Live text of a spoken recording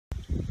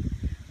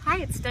Hi,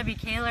 it's Debbie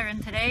Kaler,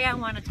 and today I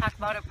want to talk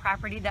about a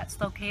property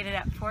that's located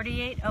at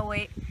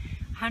 4808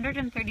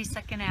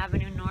 132nd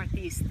Avenue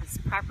Northeast. This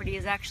property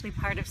is actually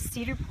part of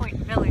Cedar Point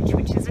Village,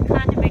 which is a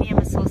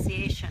condominium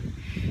association.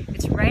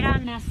 It's right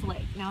on Ness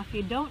Lake. Now, if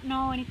you don't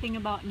know anything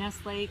about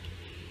Ness Lake,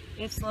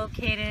 it's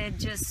located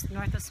just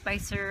north of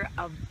Spicer,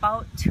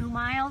 about 2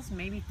 miles,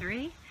 maybe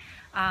 3.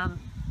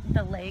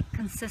 The lake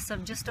consists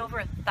of just over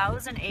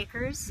 1,000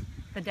 acres.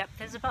 The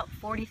depth is about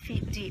 40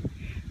 feet deep.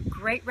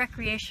 Great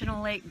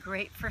recreational lake,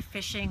 great for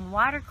fishing.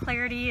 Water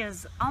clarity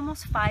is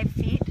almost 5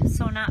 feet,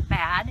 so not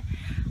bad.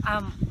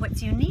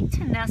 What's unique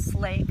to Ness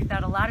Lake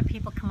that a lot of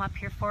people come up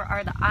here for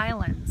are the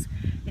islands.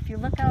 If you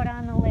look out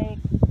on the lake,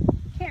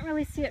 you can't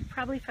really see it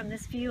probably from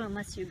this view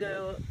unless you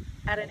go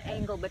at an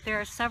angle, but there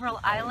are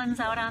several islands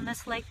out on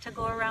this lake to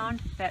go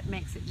around that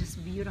makes it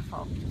just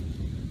beautiful.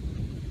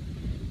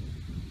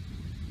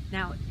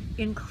 Now,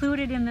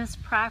 included in this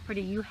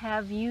property, you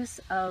have use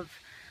of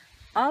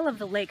all of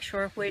the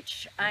lakeshore,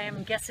 which I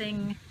am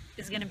guessing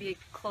is going to be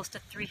close to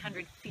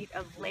 300 feet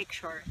of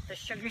lakeshore. The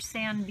sugar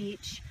sand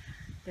beach,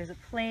 there's a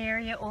play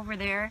area over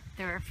there,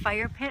 there are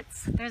fire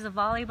pits, there's a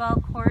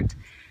volleyball court,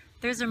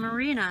 there's a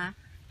marina.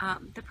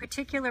 The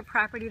particular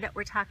property that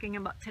we're talking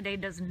about today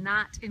does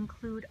not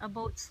include a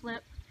boat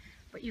slip,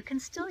 but you can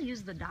still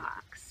use the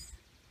docks.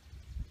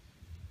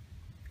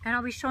 And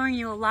I'll be showing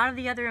you a lot of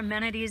the other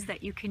amenities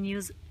that you can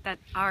use that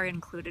are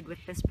included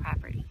with this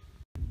property.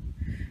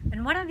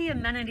 And one of the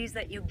amenities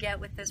that you get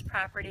with this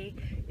property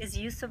is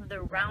use of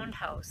the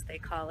roundhouse, they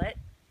call it.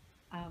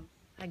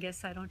 I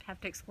guess I don't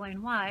have to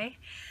explain why.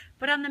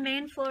 But on the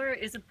main floor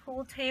is a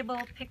pool table,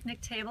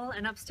 picnic table,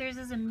 and upstairs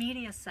is a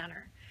media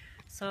center.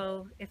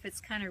 So if it's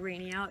kind of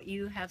rainy out,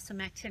 you have some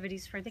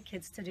activities for the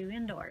kids to do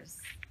indoors.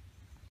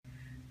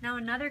 Now,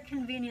 another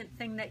convenient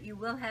thing that you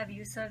will have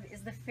use of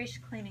is the fish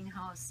cleaning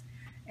house.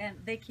 And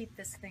they keep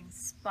this thing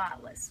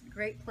spotless.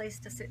 Great place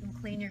to sit and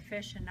clean your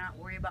fish and not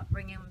worry about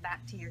bringing them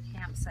back to your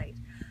campsite.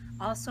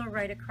 Also,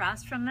 right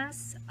across from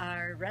this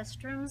are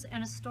restrooms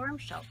and a storm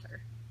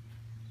shelter.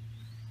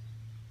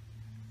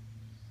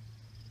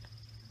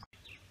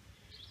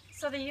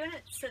 So the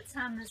unit sits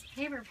on this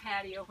paver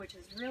patio, which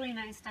is really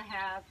nice to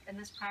have, and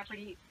this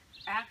property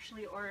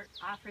actually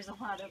offers a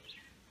lot of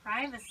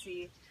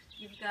privacy.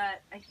 You've got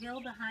a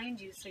hill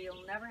behind you, so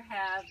you'll never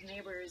have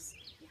neighbors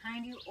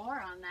behind you or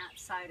on that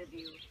side of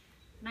you.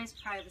 Nice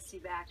privacy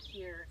back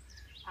here.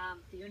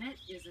 The unit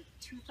is a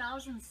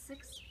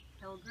 2006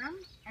 Pilgrim,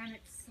 and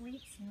it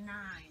sleeps 9.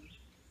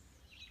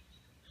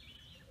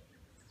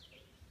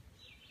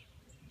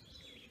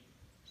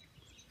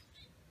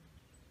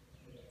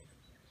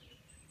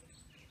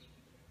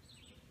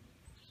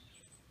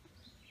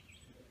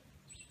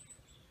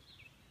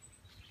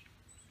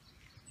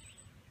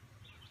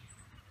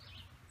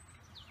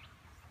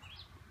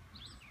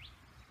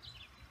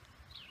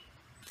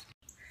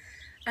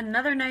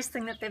 Another nice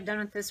thing that they've done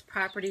with this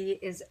property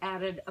is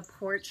added a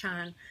porch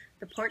on.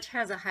 The porch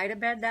has a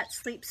hide-a-bed that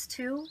sleeps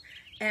 2,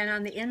 and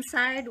on the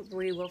inside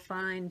we will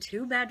find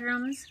 2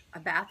 bedrooms, a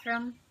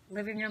bathroom,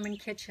 living room, and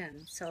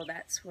kitchen. So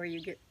that's where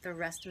you get the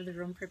rest of the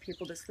room for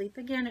people to sleep.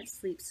 Again, it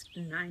sleeps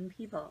 9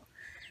 people.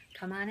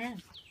 Come on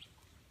in.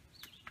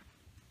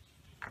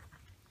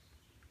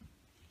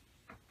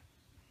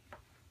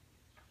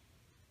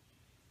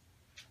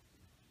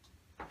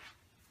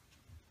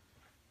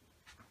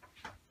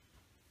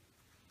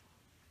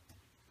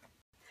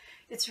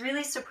 It's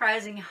really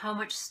surprising how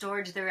much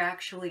storage there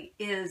actually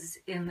is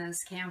in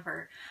this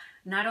camper.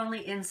 Not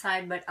only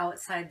inside but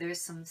outside, there's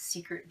some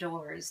secret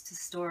doors to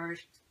store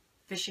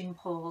fishing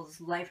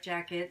poles, life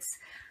jackets,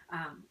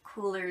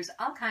 coolers,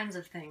 all kinds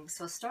of things.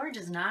 So storage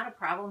is not a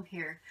problem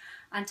here.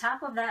 On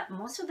top of that,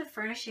 most of the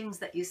furnishings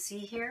that you see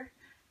here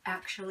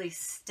actually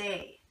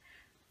stay.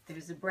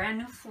 There's a brand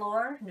new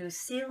floor, new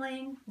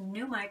ceiling,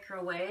 new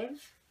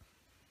microwave,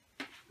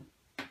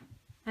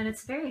 and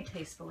it's very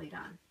tastefully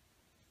done.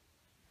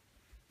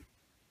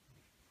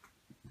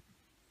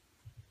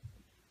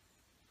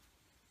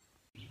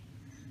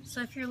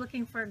 So if you're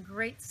looking for a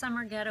great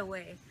summer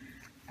getaway,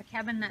 a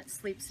cabin that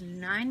sleeps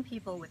 9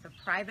 people with a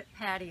private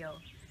patio,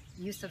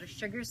 use of a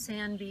sugar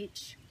sand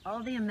beach,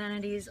 all the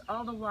amenities,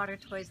 all the water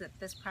toys that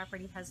this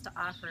property has to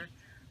offer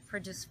for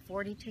just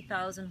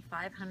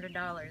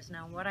 $42,500.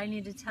 Now, what I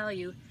need to tell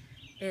you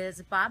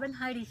is Bob and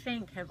Heidi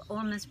Fink have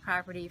owned this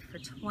property for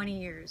 20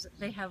 years.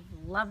 They have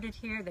loved it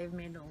here. They've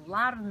made a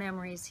lot of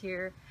memories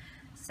here.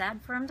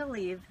 Sad for them to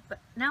leave, but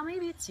now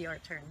maybe it's your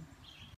turn.